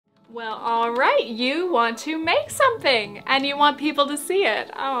Well, all right, you want to make something and you want people to see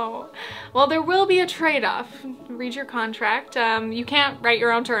it. Oh, well, there will be a trade-off. Read your contract. You can't write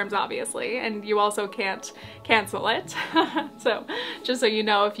your own terms, obviously, and you also can't cancel it. So, just so you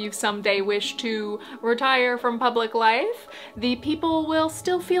know, if you someday wish to retire from public life, the people will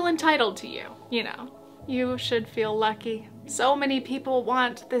still feel entitled to you, you know. You should feel lucky. So many people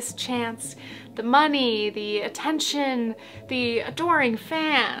want this chance. The money, the attention, the adoring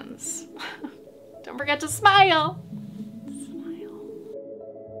fans. Don't forget to smile. Smile.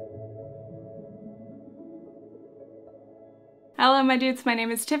 Hello my dudes, my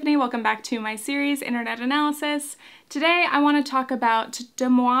name is Tiffany. Welcome back to my series, Internet Analysis. Today I want to talk about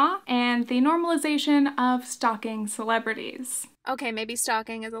Deuxmoi and the normalization of stalking celebrities. Okay, maybe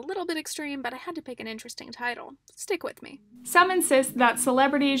stalking is a little bit extreme, but I had to pick an interesting title. Stick with me. Some insist that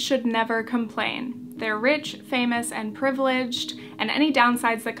celebrities should never complain. They're rich, famous, and privileged, and any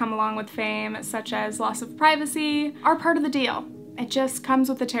downsides that come along with fame, such as loss of privacy, are part of the deal. It just comes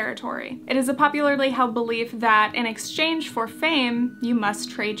with the territory. It is a popularly held belief that in exchange for fame, you must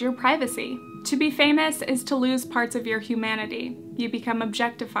trade your privacy. To be famous is to lose parts of your humanity. You become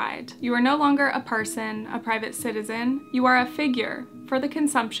objectified. You are no longer a person, a private citizen. You are a figure for the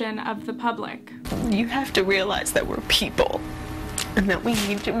consumption of the public. You have to realize that we're people and that we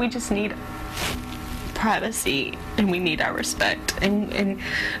just need privacy and we need our respect. And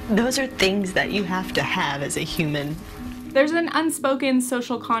those are things that you have to have as a human. There's an unspoken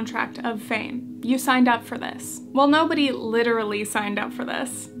social contract of fame. You signed up for this. Well, nobody literally signed up for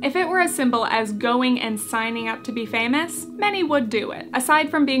this. If it were as simple as going and signing up to be famous, many would do it. Aside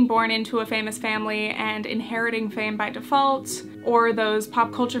from being born into a famous family and inheriting fame by default, or those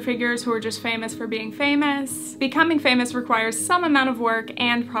pop culture figures who are just famous for being famous, becoming famous requires some amount of work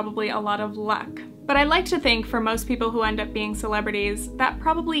and probably a lot of luck. But I like to think for most people who end up being celebrities, that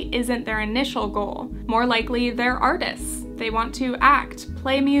probably isn't their initial goal. More likely, they're artists. They want to act,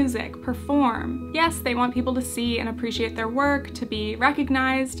 play music, perform. Yes, they want people to see and appreciate their work, to be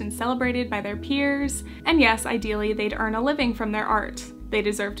recognized and celebrated by their peers. And yes, ideally, they'd earn a living from their art. They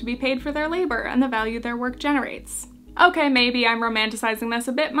deserve to be paid for their labor and the value their work generates. Okay, maybe I'm romanticizing this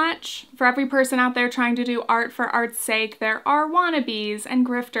a bit much. For every person out there trying to do art for art's sake, there are wannabes and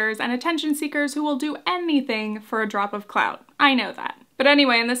grifters and attention seekers who will do anything for a drop of clout. I know that. But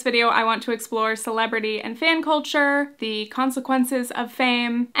anyway, in this video, I want to explore celebrity and fan culture, the consequences of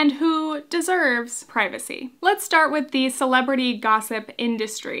fame, and who deserves privacy. Let's start with the celebrity gossip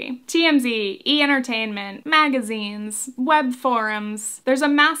industry. TMZ, E! Entertainment, magazines, web forums. There's a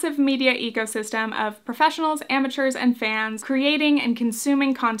massive media ecosystem of professionals, amateurs, and fans creating and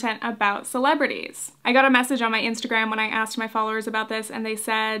consuming content about celebrities. I got a message on my Instagram when I asked my followers about this, and they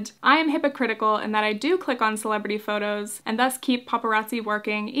said, I am hypocritical in that I do click on celebrity photos and thus keep paparazzi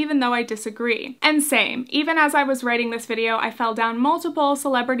working even though I disagree. And same, even as I was writing this video, I fell down multiple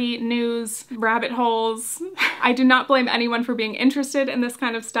celebrity news rabbit holes. I do not blame anyone for being interested in this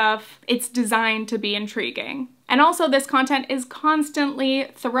kind of stuff. It's designed to be intriguing. And also this content is constantly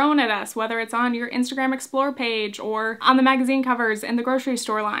thrown at us, whether it's on your Instagram Explore page or on the magazine covers in the grocery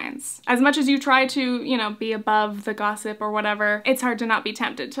store lines. As much as you try to, you know, be above the gossip or whatever, it's hard to not be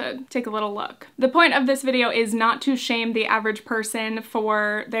tempted to take a little look. The point of this video is not to shame the average person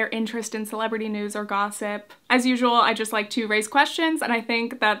for their interest in celebrity news or gossip. As usual, I just like to raise questions, and I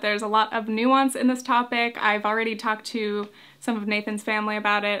think that there's a lot of nuance in this topic. I've already talked to some of Nathan's family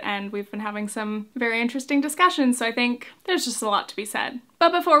about it, and we've been having some very interesting discussions, so I think there's just a lot to be said.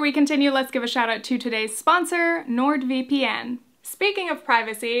 But before we continue, let's give a shout out to today's sponsor, NordVPN. Speaking of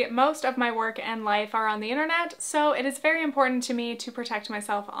privacy, most of my work and life are on the internet, so it is very important to me to protect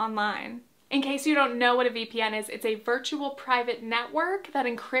myself online. In case you don't know what a VPN is, it's a virtual private network that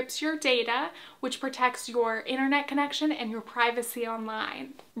encrypts your data, which protects your internet connection and your privacy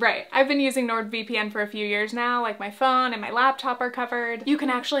online. Right, I've been using NordVPN for a few years now, like my phone and my laptop are covered. You can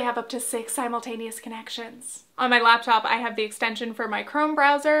actually have up to 6 simultaneous connections. On my laptop, I have the extension for my Chrome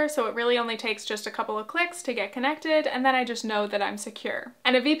browser, so it really only takes just a couple of clicks to get connected, and then I just know that I'm secure.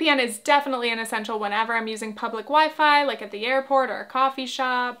 And a VPN is definitely an essential whenever I'm using public Wi-Fi, like at the airport or a coffee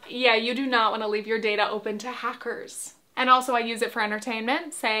shop. Yeah, you do not want to leave your data open to hackers. And also I use it for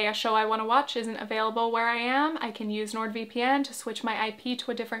entertainment. Say a show I want to watch isn't available where I am, I can use NordVPN to switch my IP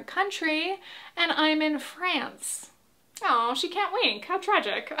to a different country, and I'm in France. Oh, she can't wink. How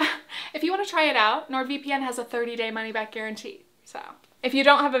tragic. If you want to try it out, NordVPN has a 30-day money-back guarantee. So, if you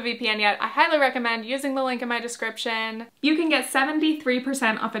don't have a VPN yet, I highly recommend using the link in my description. You can get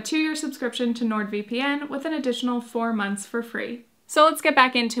 73% off a 2-year subscription to NordVPN with an additional 4 months for free. So let's get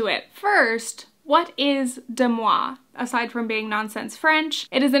back into it. First, What is Deuxmoi? Aside from being nonsense French,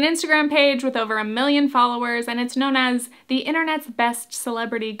 it is an Instagram page with over 1 million followers, and it's known as the internet's best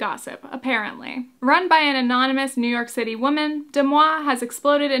celebrity gossip, apparently. Run by an anonymous New York City woman, Deuxmoi has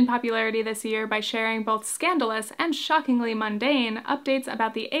exploded in popularity this year by sharing both scandalous and shockingly mundane updates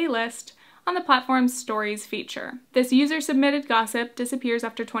about the A-list on the platform's Stories feature. This user-submitted gossip disappears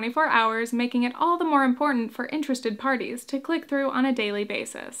after 24 hours, making it all the more important for interested parties to click through on a daily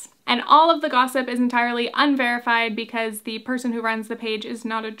basis. And all of the gossip is entirely unverified because the person who runs the page is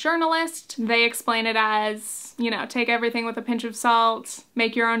not a journalist. They explain it as, you know, take everything with a pinch of salt,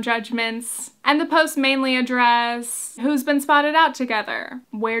 make your own judgments. And the posts mainly address who's been spotted out together,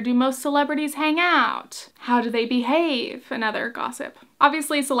 where do most celebrities hang out, how do they behave, and other gossip.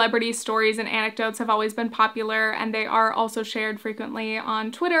 Obviously, celebrity stories and anecdotes have always been popular, and they are also shared frequently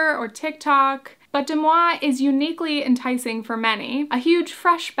on Twitter or TikTok. But Deuxmoi is uniquely enticing for many. A huge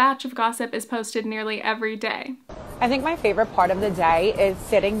fresh batch of gossip is posted nearly every day. I think my favorite part of the day is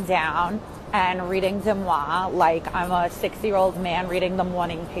sitting down and reading Deuxmoi like I'm a 60-year-old man reading the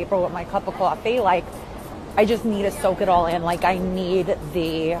morning paper with my cup of coffee. Like, I just need to soak it all in. Like, I need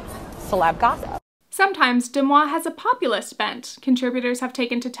the celeb gossip. Sometimes Deuxmoi has a populist bent. Contributors have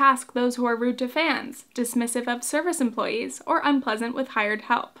taken to task those who are rude to fans, dismissive of service employees, or unpleasant with hired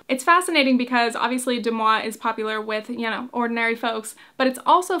help. It's fascinating because obviously Deuxmoi is popular with, you know, ordinary folks, but it's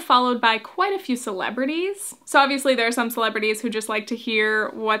also followed by quite a few celebrities. So obviously there are some celebrities who just like to hear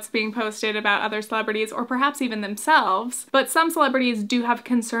what's being posted about other celebrities, or perhaps even themselves. But some celebrities do have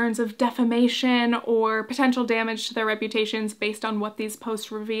concerns of defamation or potential damage to their reputations based on what these posts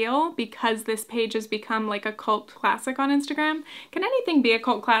reveal, because this page is become like a cult classic on Instagram. Can anything be a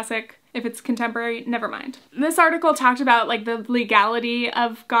cult classic if it's contemporary? Never mind. This article talked about like the legality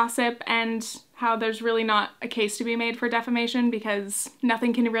of gossip and how there's really not a case to be made for defamation because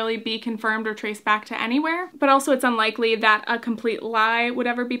nothing can really be confirmed or traced back to anywhere. But also it's unlikely that a complete lie would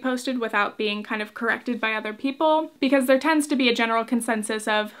ever be posted without being kind of corrected by other people, because there tends to be a general consensus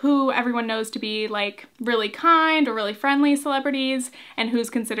of who everyone knows to be like really kind or really friendly celebrities and who's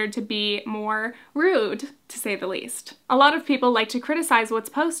considered to be more rude, to say the least. A lot of people like to criticize what's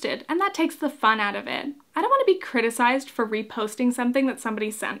posted, and that takes the fun out of it. I don't want to be criticized for reposting something that somebody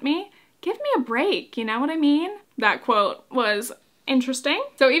sent me. Give me a break, you know what I mean? That quote was interesting.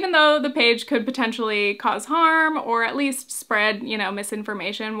 So even though the page could potentially cause harm or at least spread, you know,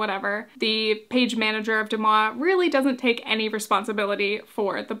 misinformation, whatever, the page manager of Deuxmoi really doesn't take any responsibility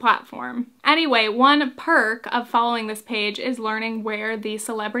for the platform. Anyway, one perk of following this page is learning where the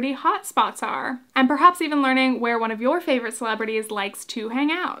celebrity hotspots are, and perhaps even learning where one of your favorite celebrities likes to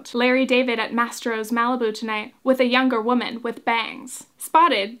hang out. Larry David at Mastro's Malibu tonight with a younger woman with bangs.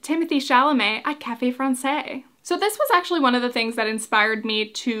 Spotted Timothée Chalamet at Café Francais. So this was actually one of the things that inspired me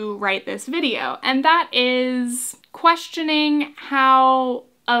to write this video, and that is questioning how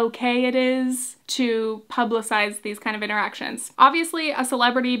okay it is to publicize these kind of interactions. Obviously, a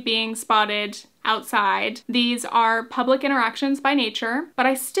celebrity being spotted outside, these are public interactions by nature, but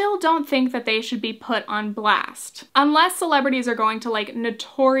I still don't think that they should be put on blast. Unless celebrities are going to like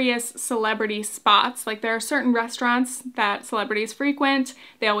notorious celebrity spots, like there are certain restaurants that celebrities frequent,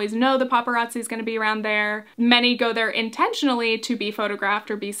 they always know the paparazzi is going to be around there. Many go there intentionally to be photographed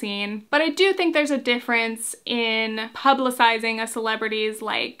or be seen, but I do think there's a difference in publicizing a celebrity's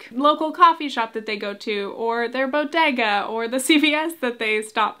like local coffee shop that they go to, or their bodega, or the CVS that they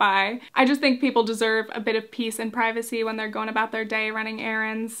stop by. I just think people deserve a bit of peace and privacy when they're going about their day running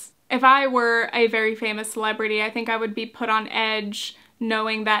errands. If I were a very famous celebrity, I think I would be put on edge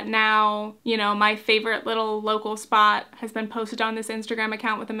knowing that now, you know, my favorite little local spot has been posted on this Instagram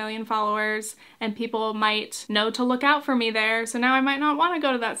account with 1 million followers, and people might know to look out for me there, so now I might not want to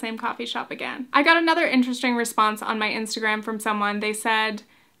go to that same coffee shop again. I got another interesting response on my Instagram from someone. They said,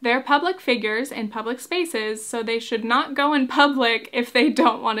 they're public figures in public spaces, so they should not go in public if they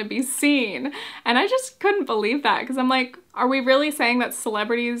don't want to be seen. And I just couldn't believe that, because I'm like, are we really saying that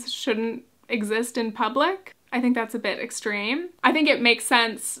celebrities shouldn't exist in public? I think that's a bit extreme. I think it makes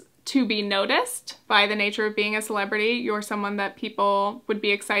sense to be noticed by the nature of being a celebrity. You're someone that people would be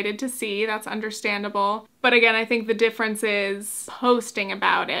excited to see. That's understandable. But again, I think the difference is posting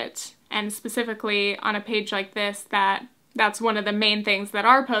about it, and specifically on a page like this that That's one of the main things that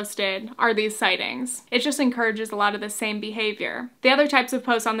are posted, are these sightings. It just encourages a lot of the same behavior. The other types of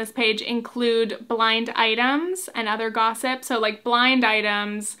posts on this page include blind items and other gossip. So like blind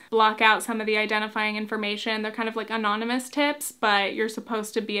items block out some of the identifying information. They're kind of like anonymous tips, but you're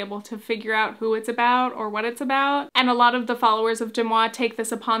supposed to be able to figure out who it's about or what it's about. And a lot of the followers of Deuxmoi take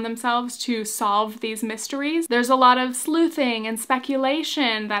this upon themselves to solve these mysteries. There's a lot of sleuthing and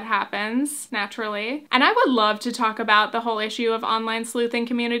speculation that happens naturally. And I would love to talk about the whole issue of online sleuthing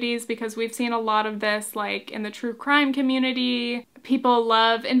communities, because we've seen a lot of this like in the true crime community. People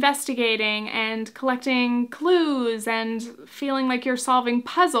love investigating and collecting clues and feeling like you're solving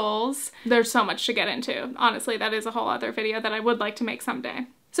puzzles. There's so much to get into. Honestly, that is a whole other video that I would like to make someday.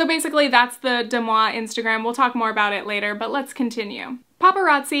 So basically that's the Deuxmoi Instagram. We'll talk more about it later, but let's continue.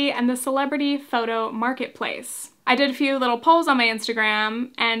 Paparazzi and the celebrity photo marketplace. I did a few little polls on my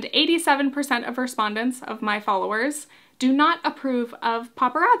Instagram, and 87% of respondents, of my followers, do not approve of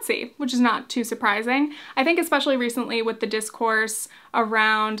paparazzi, which is not too surprising. I think especially recently with the discourse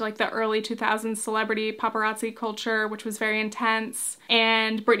around like the early 2000s celebrity paparazzi culture, which was very intense,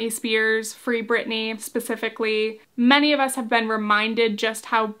 and Britney Spears, Free Britney specifically, many of us have been reminded just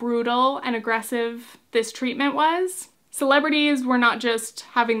how brutal and aggressive this treatment was. Celebrities were not just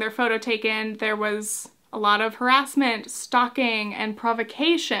having their photo taken, there was a lot of harassment, stalking, and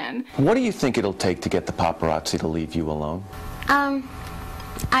provocation. What do you think it'll take to get the paparazzi to leave you alone?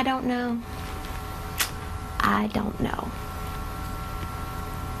 I don't know. I don't know.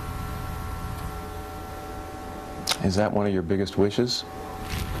 Is that one of your biggest wishes?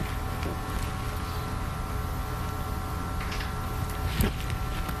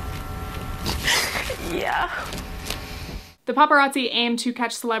 Yeah. The paparazzi aim to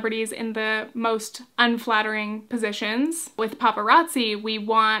catch celebrities in the most unflattering positions. With paparazzi, we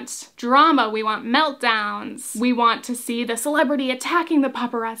want drama, we want meltdowns, we want to see the celebrity attacking the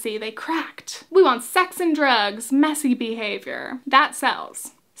paparazzi, they cracked. We want sex and drugs, messy behavior. That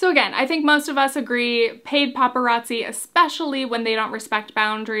sells. So again, I think most of us agree paid paparazzi, especially when they don't respect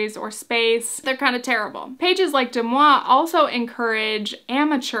boundaries or space, they're kind of terrible. Pages like Deuxmoi also encourage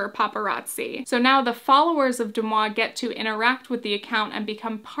amateur paparazzi. So now the followers of Deuxmoi get to interact with the account and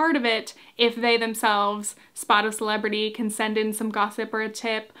become part of it if they themselves spot a celebrity, can send in some gossip or a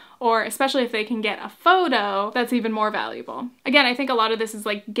tip, or especially if they can get a photo, that's even more valuable. Again, I think a lot of this is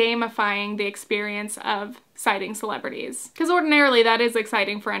like gamifying the experience of sighting celebrities. Because ordinarily that is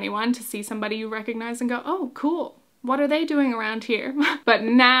exciting for anyone to see somebody you recognize and go, oh, cool. What are they doing around here? But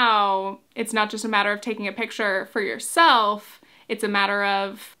now it's not just a matter of taking a picture for yourself, it's a matter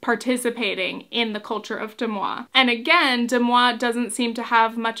of participating in the culture of Deuxmoi. And again, Deuxmoi doesn't seem to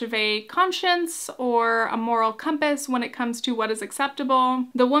have much of a conscience or a moral compass when it comes to what is acceptable.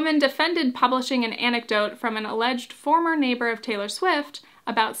 The woman defended publishing an anecdote from an alleged former neighbor of Taylor Swift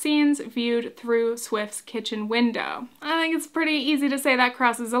about scenes viewed through Swift's kitchen window. I think it's pretty easy to say that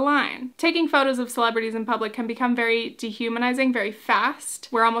crosses a line. Taking photos of celebrities in public can become very dehumanizing very fast.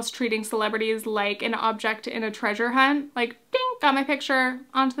 We're almost treating celebrities like an object in a treasure hunt. Like, ding, got my picture,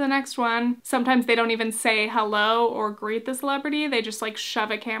 on to the next one. Sometimes they don't even say hello or greet the celebrity, they just like shove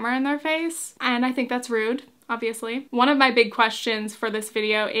a camera in their face. And I think that's rude. Obviously. One of my big questions for this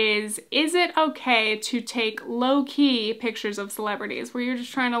video is it okay to take low-key pictures of celebrities where you're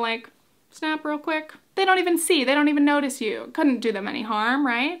just trying to like snap real quick? They don't even see, they don't even notice you. Couldn't do them any harm,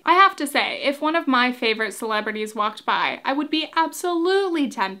 right? I have to say, if one of my favorite celebrities walked by, I would be absolutely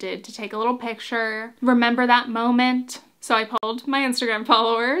tempted to take a little picture, remember that moment. So I polled my Instagram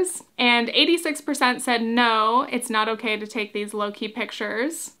followers, and 86% said no, it's not okay to take these low-key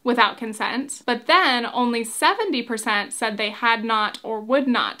pictures without consent. But then only 70% said they had not or would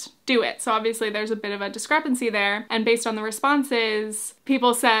not do it. So obviously there's a bit of a discrepancy there. And based on the responses,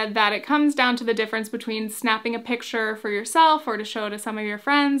 people said that it comes down to the difference between snapping a picture for yourself or to show to some of your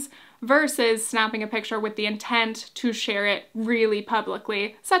friends versus snapping a picture with the intent to share it really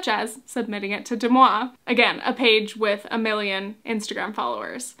publicly, such as submitting it to Deuxmoi. Again, a page with 1 million Instagram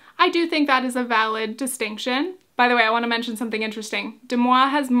followers. I do think that is a valid distinction. By the way, I want to mention something interesting.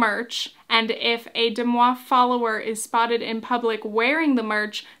 Deuxmoi has merch, and if a Deuxmoi follower is spotted in public wearing the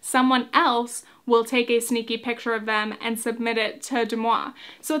merch, someone else will take a sneaky picture of them and submit it to Deuxmoi.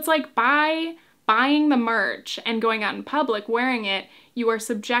 So it's like buying the merch and going out in public wearing it, you are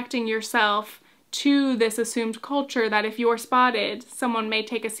subjecting yourself to this assumed culture that if you're spotted, someone may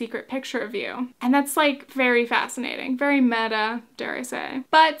take a secret picture of you. And that's like very fascinating, very meta, dare I say.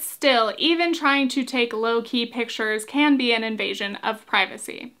 But still, even trying to take low-key pictures can be an invasion of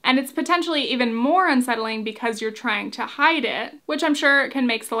privacy. And it's potentially even more unsettling because you're trying to hide it, which I'm sure can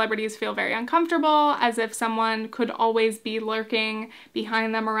make celebrities feel very uncomfortable, as if someone could always be lurking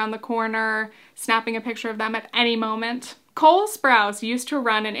behind them around the corner, snapping a picture of them at any moment. Cole Sprouse used to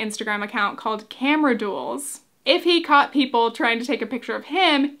run an Instagram account called Camera Duels. If he caught people trying to take a picture of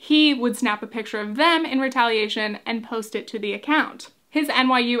him, he would snap a picture of them in retaliation and post it to the account. His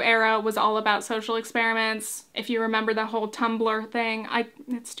NYU era was all about social experiments. If you remember the whole Tumblr thing,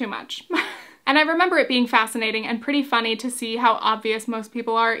 it's too much. And I remember it being fascinating and pretty funny to see how obvious most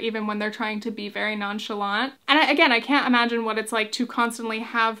people are, even when they're trying to be very nonchalant. And again, I can't imagine what it's like to constantly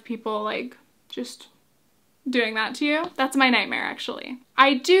have people like just doing that to you. That's my nightmare, actually.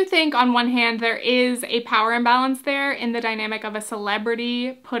 I do think on one hand there is a power imbalance there in the dynamic of a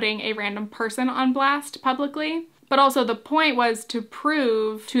celebrity putting a random person on blast publicly. But also the point was to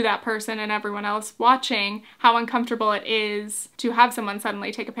prove to that person and everyone else watching how uncomfortable it is to have someone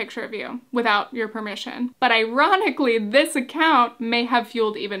suddenly take a picture of you without your permission. But ironically, this account may have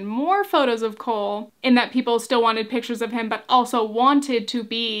fueled even more photos of Cole, in that people still wanted pictures of him but also wanted to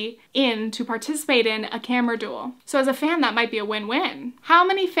participate in a camera duel. So as a fan, that might be a win-win. How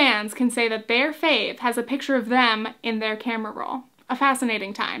many fans can say that their fave has a picture of them in their camera roll? A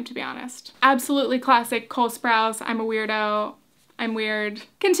fascinating time, to be honest. Absolutely classic Cole Sprouse, I'm a weirdo, I'm weird.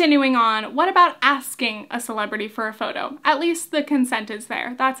 Continuing on, what about asking a celebrity for a photo? At least the consent is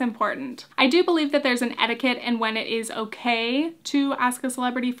there, that's important. I do believe that there's an etiquette in when it is okay to ask a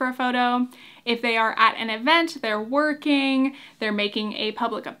celebrity for a photo. If they are at an event, they're working, they're making a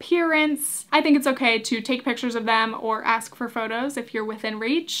public appearance, I think it's okay to take pictures of them or ask for photos if you're within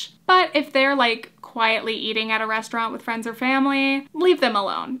reach. But if they're like quietly eating at a restaurant with friends or family, leave them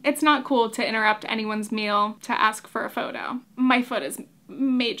alone. It's not cool to interrupt anyone's meal to ask for a photo. My foot is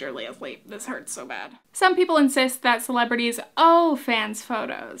majorly asleep. This hurts so bad. Some people insist that celebrities owe fans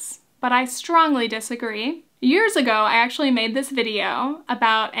photos, but I strongly disagree. Years ago, I actually made this video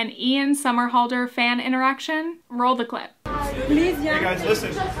about an Ian Somerhalder fan interaction. Roll the clip. Please, yeah. Hey guys,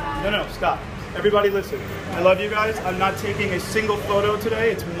 listen. No, stop. Everybody listen. I love you guys. I'm not taking a single photo today.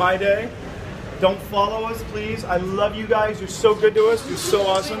 It's my day. Don't follow us, please. I love you guys. You're so good to us. You're so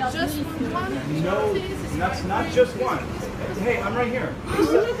awesome. Just one? No, that's not just one. Hey, I'm right here.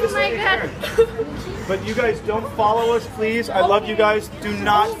 Oh my God. But you guys don't follow us, please. I love you guys. Do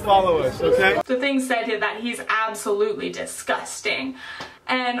not follow us, okay? The thing said that he's absolutely disgusting.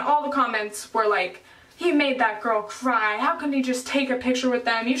 And all the comments were like, he made that girl cry. How can he just take a picture with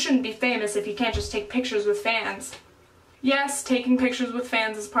them? You shouldn't be famous if you can't just take pictures with fans. Yes, taking pictures with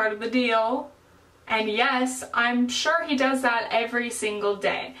fans is part of the deal. And yes, I'm sure he does that every single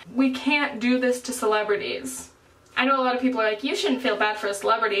day. We can't do this to celebrities. I know a lot of people are like, you shouldn't feel bad for a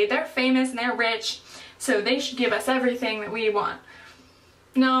celebrity. They're famous and they're rich, so they should give us everything that we want.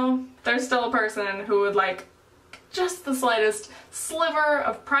 No, there's still a person who would like just the slightest sliver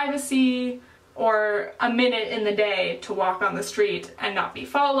of privacy or a minute in the day to walk on the street and not be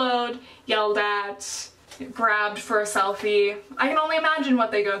followed, yelled at, grabbed for a selfie. I can only imagine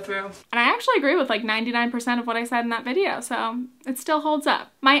what they go through. And I actually agree with like 99% of what I said in that video, so it still holds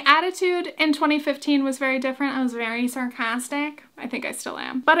up. My attitude in 2015 was very different. I was very sarcastic. I think I still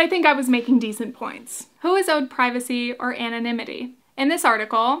am. But I think I was making decent points. Who is owed privacy or anonymity? In this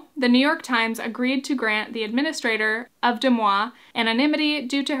article, the New York Times agreed to grant the administrator of Deuxmoi anonymity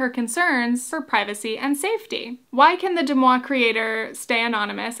due to her concerns for privacy and safety. Why can the Deuxmoi creator stay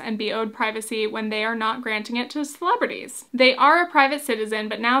anonymous and be owed privacy when they are not granting it to celebrities? They are a private citizen,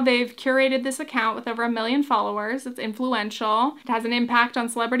 but now they've curated this account with over 1 million followers. It's influential. It has an impact on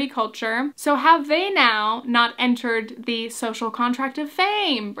celebrity culture. So have they now not entered the social contract of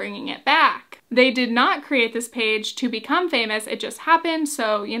fame, bringing it back? They did not create this page to become famous, it just happened,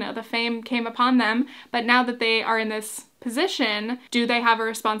 so, you know, the fame came upon them. But now that they are in this position, do they have a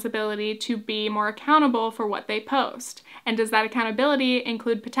responsibility to be more accountable for what they post? And does that accountability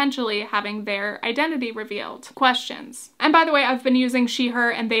include potentially having their identity revealed? Questions. And by the way, I've been using she, her,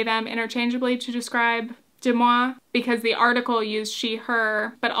 and they, them interchangeably to describe Deuxmoi because the article used she,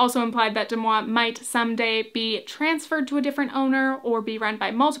 her, but also implied that Deuxmoi might someday be transferred to a different owner or be run by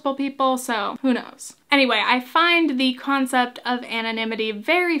multiple people, so who knows. Anyway, I find the concept of anonymity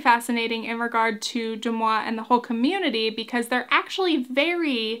very fascinating in regard to Deuxmoi and the whole community because they're actually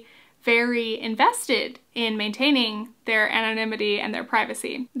very, very invested in maintaining their anonymity and their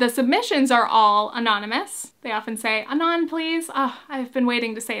privacy. The submissions are all anonymous. They often say, "Anon, please." Oh, I've been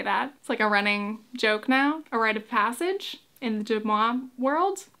waiting to say that. It's like a running joke now, a rite of passage in the Deuxmoi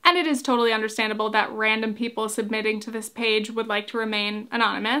world. And it is totally understandable that random people submitting to this page would like to remain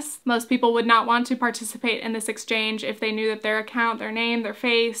anonymous. Most people would not want to participate in this exchange if they knew that their account, their name, their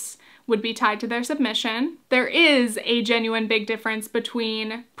face would be tied to their submission. There is a genuine big difference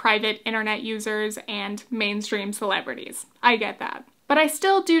between private internet users and mainstream celebrities. I get that. But I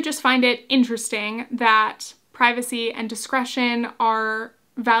still do just find it interesting that privacy and discretion are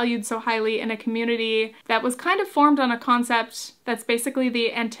valued so highly in a community that was kind of formed on a concept that's basically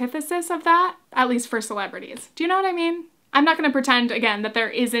the antithesis of that, at least for celebrities. Do you know what I mean? I'm not going to pretend, again, that there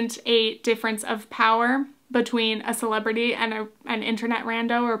isn't a difference of power between a celebrity and an internet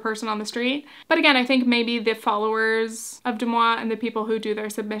rando or a person on the street. But again, I think maybe the followers of Deuxmoi and the people who do their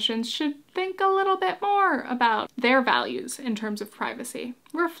submissions should think a little bit more about their values in terms of privacy.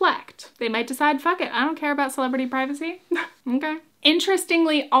 Reflect. They might decide, fuck it, I don't care about celebrity privacy. Okay.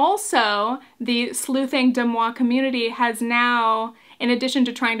 Interestingly, also, the sleuthing Deuxmoi community has now, in addition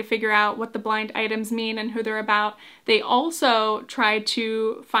to trying to figure out what the blind items mean and who they're about, they also try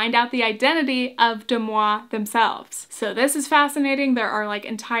to find out the identity of Deuxmoi themselves. So this is fascinating. There are like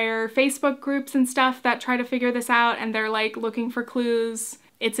entire Facebook groups and stuff that try to figure this out, and they're like looking for clues.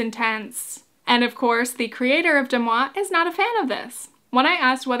 It's intense. And of course, the creator of Deuxmoi is not a fan of this. When I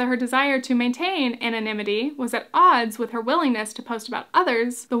asked whether her desire to maintain anonymity was at odds with her willingness to post about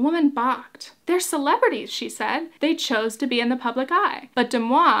others, the woman balked. They're celebrities, she said. They chose to be in the public eye. But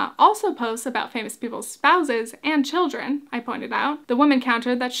Deuxmoi also posts about famous people's spouses and children, I pointed out. The woman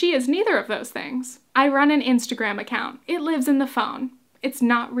countered that she is neither of those things. I run an Instagram account. It lives in the phone. It's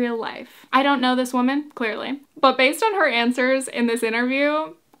not real life. I don't know this woman, clearly. But based on her answers in this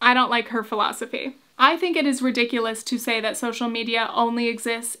interview, I don't like her philosophy. I think it is ridiculous to say that social media only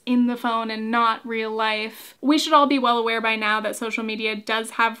exists in the phone and not real life. We should all be well aware by now that social media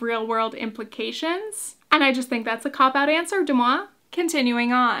does have real world implications. And I just think that's a cop-out answer, Deuxmoi.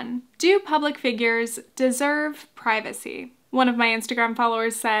 Continuing on. Do public figures deserve privacy? One of my Instagram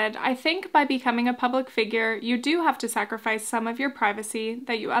followers said, "I think by becoming a public figure, you do have to sacrifice some of your privacy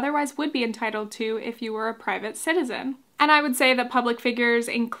that you otherwise would be entitled to if you were a private citizen." And I would say that public figures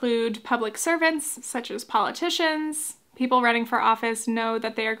include public servants, such as politicians. People running for office know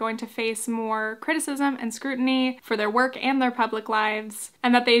that they are going to face more criticism and scrutiny for their work and their public lives,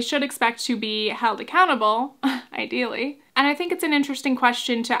 and that they should expect to be held accountable, ideally. And I think it's an interesting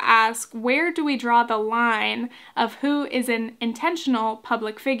question to ask, where do we draw the line of who is an intentional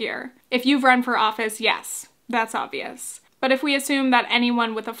public figure? If you've run for office, yes, that's obvious. But if we assume that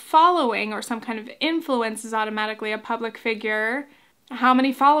anyone with a following or some kind of influence is automatically a public figure, how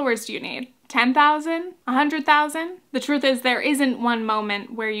many followers do you need? 10,000? 100,000? The truth is there isn't one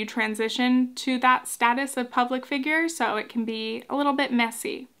moment where you transition to that status of public figure, so it can be a little bit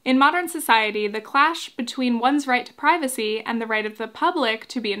messy. In modern society, the clash between one's right to privacy and the right of the public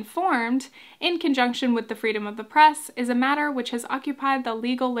to be informed, in conjunction with the freedom of the press, is a matter which has occupied the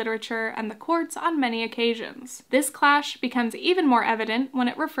legal literature and the courts on many occasions. This clash becomes even more evident when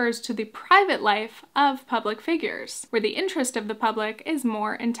it refers to the private life of public figures, where the interest of the public is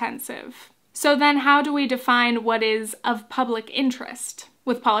more intensive. So then how do we define what is of public interest?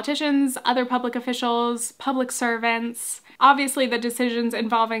 With politicians, other public officials, public servants, obviously the decisions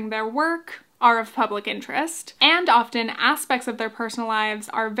involving their work are of public interest, and often aspects of their personal lives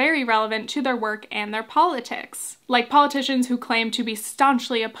are very relevant to their work and their politics. Like politicians who claim to be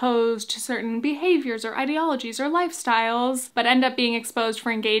staunchly opposed to certain behaviors or ideologies or lifestyles, but end up being exposed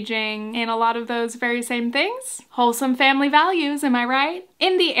for engaging in a lot of those very same things. Wholesome family values, am I right?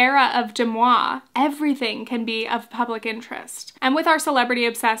 In the era of Deuxmoi, everything can be of public interest. And with our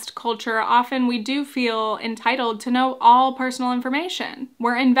celebrity-obsessed culture, often we do feel entitled to know all personal information.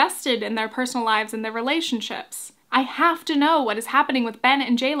 We're invested in their personal lives and their relationships. I have to know what is happening with Ben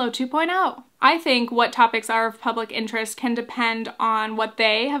and JLo 2.0. I think what topics are of public interest can depend on what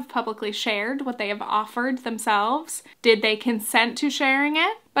they have publicly shared, what they have offered themselves. Did they consent to sharing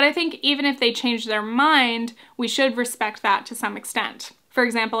it? But I think even if they change their mind, we should respect that to some extent. For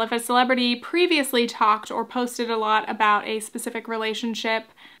example, if a celebrity previously talked or posted a lot about a specific relationship,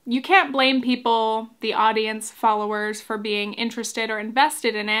 you can't blame people, the audience, followers, for being interested or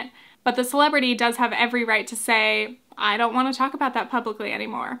invested in it, but the celebrity does have every right to say, I don't want to talk about that publicly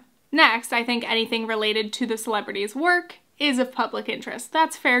anymore. Next, I think anything related to the celebrity's work is of public interest.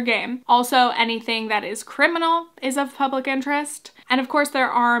 That's fair game. Also, anything that is criminal is of public interest. And of course, there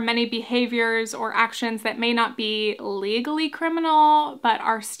are many behaviors or actions that may not be legally criminal, but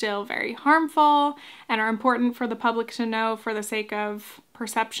are still very harmful and are important for the public to know for the sake of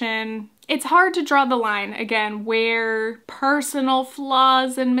perception. It's hard to draw the line, again, where personal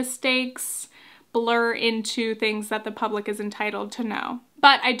flaws and mistakes blur into things that the public is entitled to know.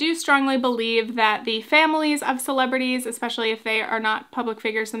 But I do strongly believe that the families of celebrities, especially if they are not public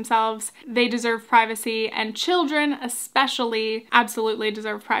figures themselves, they deserve privacy, and children especially absolutely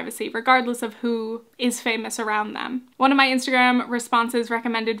deserve privacy, regardless of who is famous around them. One of my Instagram responses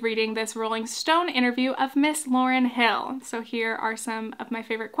recommended reading this Rolling Stone interview of Miss Lauryn Hill. So here are some of my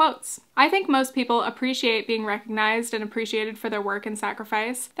favorite quotes. "I think most people appreciate being recognized and appreciated for their work and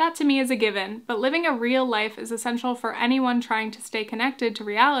sacrifice. That to me is a given, but living a real life is essential for anyone trying to stay connected to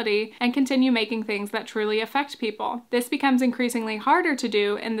reality and continue making things that truly affect people. This becomes increasingly harder to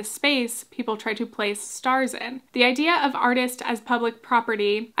do in the space people try to place stars in. The idea of artists as public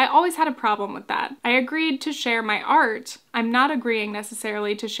property, I always had a problem with that. I agreed to share my art. I'm not agreeing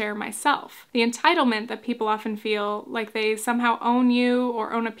necessarily to share myself. The entitlement that people often feel like they somehow own you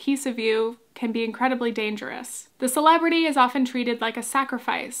or own a piece of you can be incredibly dangerous. The celebrity is often treated like a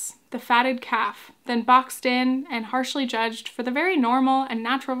sacrifice, the fatted calf, then boxed in and harshly judged for the very normal and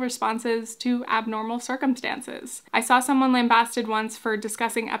natural responses to abnormal circumstances. I saw someone lambasted once for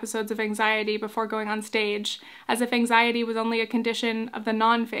discussing episodes of anxiety before going on stage, as if anxiety was only a condition of the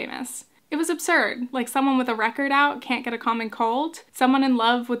non-famous. It was absurd, like someone with a record out can't get a common cold. Someone in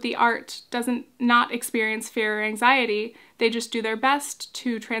love with the art doesn't not experience fear or anxiety, they just do their best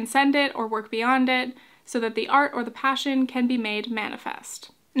to transcend it or work beyond it so that the art or the passion can be made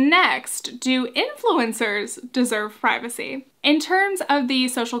manifest." Next, do influencers deserve privacy? In terms of the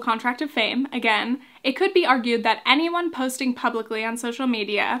social contract of fame, again, it could be argued that anyone posting publicly on social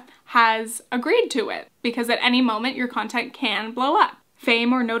media has agreed to it, because at any moment your content can blow up.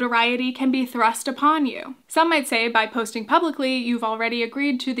 Fame or notoriety can be thrust upon you. Some might say by posting publicly, you've already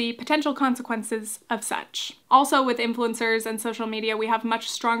agreed to the potential consequences of such. Also, with influencers and social media, we have much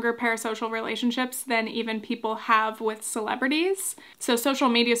stronger parasocial relationships than even people have with celebrities. So social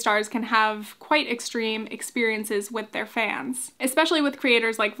media stars can have quite extreme experiences with their fans. Especially with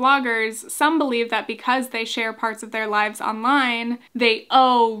creators like vloggers, some believe that because they share parts of their lives online, they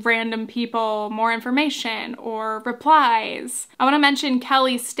owe random people more information or replies. I want to mention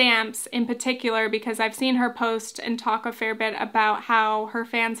Kelly Stamps in particular because I've seen her post and talk a fair bit about how her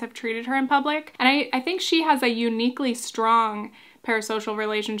fans have treated her in public, and I think she has a uniquely strong parasocial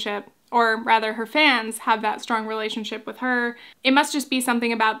relationship, or rather her fans have that strong relationship with her. It must just be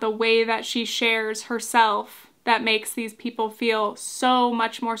something about the way that she shares herself that makes these people feel so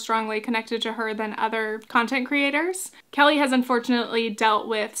much more strongly connected to her than other content creators. Kelly has unfortunately dealt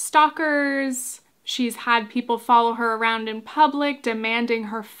with stalkers. She's had people follow her around in public, demanding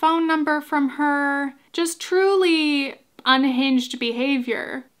her phone number from her. Just truly unhinged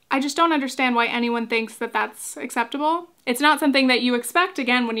behavior. I just don't understand why anyone thinks that that's acceptable. It's not something that you expect,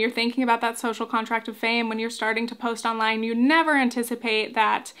 again, when you're thinking about that social contract of fame, when you're starting to post online. You never anticipate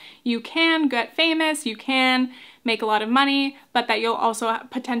that you can get famous, you can make a lot of money, but that you'll also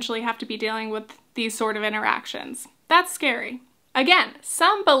potentially have to be dealing with these sort of interactions. That's scary. Again,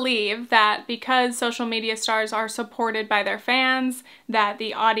 some believe that because social media stars are supported by their fans, that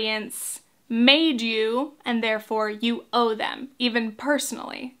the audience made you, and therefore you owe them, even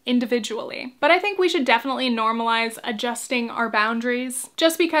personally, individually. But I think we should definitely normalize adjusting our boundaries.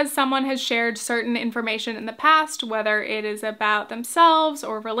 Just because someone has shared certain information in the past, whether it is about themselves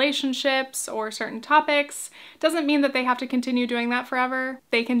or relationships or certain topics, doesn't mean that they have to continue doing that forever.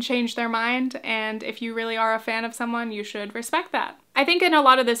 They can change their mind, and if you really are a fan of someone, you should respect that. I think in a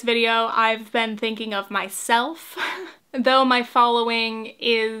lot of this video, I've been thinking of myself. Though my following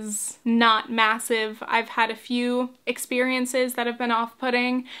is not massive, I've had a few experiences that have been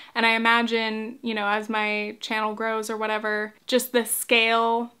off-putting, and I imagine, you know, as my channel grows or whatever, just the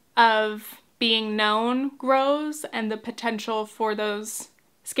scale of being known grows and the potential for those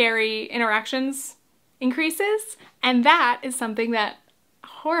scary interactions increases, and that is something that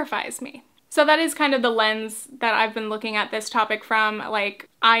horrifies me. So that is kind of the lens that I've been looking at this topic from. Like,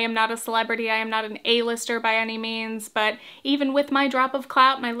 I am not a celebrity, I am not an A-lister by any means, but even with my drop of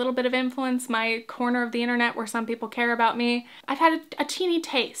clout, my little bit of influence, my corner of the internet where some people care about me, I've had a teeny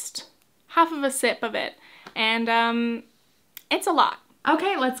taste, half of a sip of it, and it's a lot.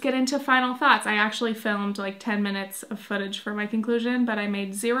 Okay, let's get into final thoughts. I actually filmed like 10 minutes of footage for my conclusion, but I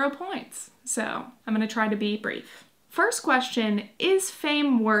made 0 points, so I'm gonna try to be brief. First question, is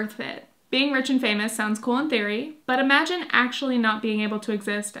fame worth it? Being rich and famous sounds cool in theory, but imagine actually not being able to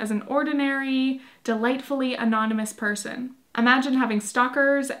exist as an ordinary, delightfully anonymous person. Imagine having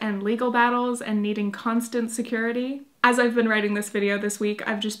stalkers and legal battles and needing constant security. As I've been writing this video this week,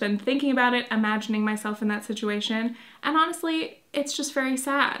 I've just been thinking about it, imagining myself in that situation, and honestly, it's just very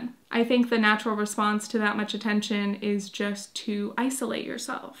sad. I think the natural response to that much attention is just to isolate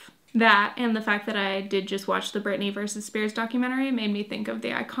yourself. That and the fact that I did just watch the Britney vs. Spears documentary made me think of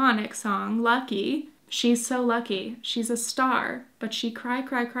the iconic song, Lucky. She's so lucky. She's a star, but she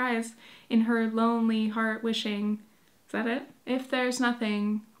cries in her lonely heart wishing. Is that it? If there's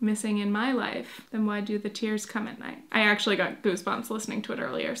nothing missing in my life, then why do the tears come at night? I actually got goosebumps listening to it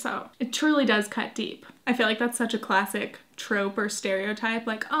earlier, so it truly does cut deep. I feel like that's such a classic trope or stereotype,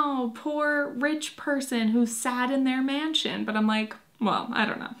 like, oh, poor rich person who's sad in their mansion. But I'm like, well, I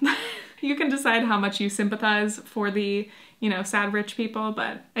don't know. You can decide how much you sympathize for the, sad rich people,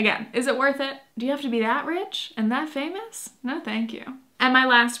 but again, is it worth it? Do you have to be that rich and that famous? No, thank you. And my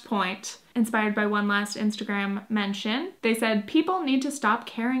last point, inspired by one last Instagram mention, they said people need to stop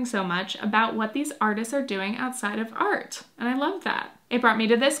caring so much about what these artists are doing outside of art. And I love that. It brought me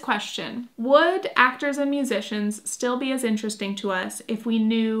to this question. Would actors and musicians still be as interesting to us if we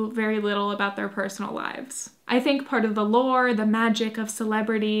knew very little about their personal lives? I think part of the lore, the magic of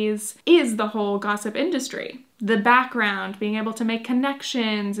celebrities is the whole gossip industry. The background, being able to make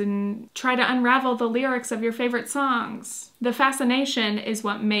connections and try to unravel the lyrics of your favorite songs. The fascination is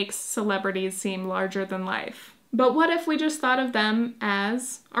what makes celebrities seem larger than life. But what if we just thought of them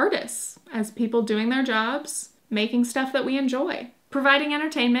as artists, as people doing their jobs, making stuff that we enjoy? Providing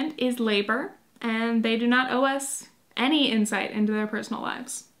entertainment is labor, and they do not owe us any insight into their personal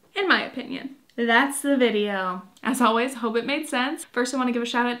lives, in my opinion. That's the video. As always, hope it made sense. First, I want to give a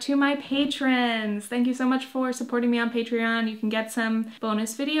shout out to my patrons. Thank you so much for supporting me on Patreon. You can get some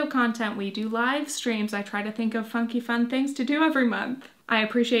bonus video content. We do live streams. I try to think of funky fun things to do every month. I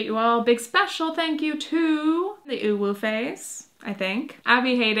appreciate you all. Big special thank you to the Uwu Face, I think,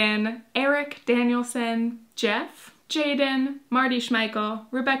 Abby Hayden, Eric Danielson, Jeff, Jaden, Marty Schmeichel,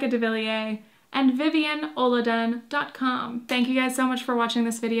 Rebecca DeVilliers, and VivianOladun.com. Thank you guys so much for watching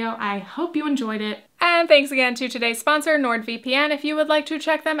this video. I hope you enjoyed it. And thanks again to today's sponsor, NordVPN. If you would like to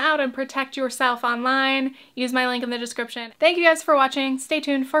check them out and protect yourself online, use my link in the description. Thank you guys for watching. Stay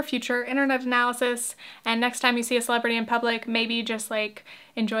tuned for future internet analysis. And next time you see a celebrity in public, maybe just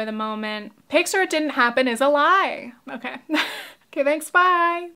enjoy the moment. Pics or it didn't happen is a lie. Okay. Okay, thanks, bye.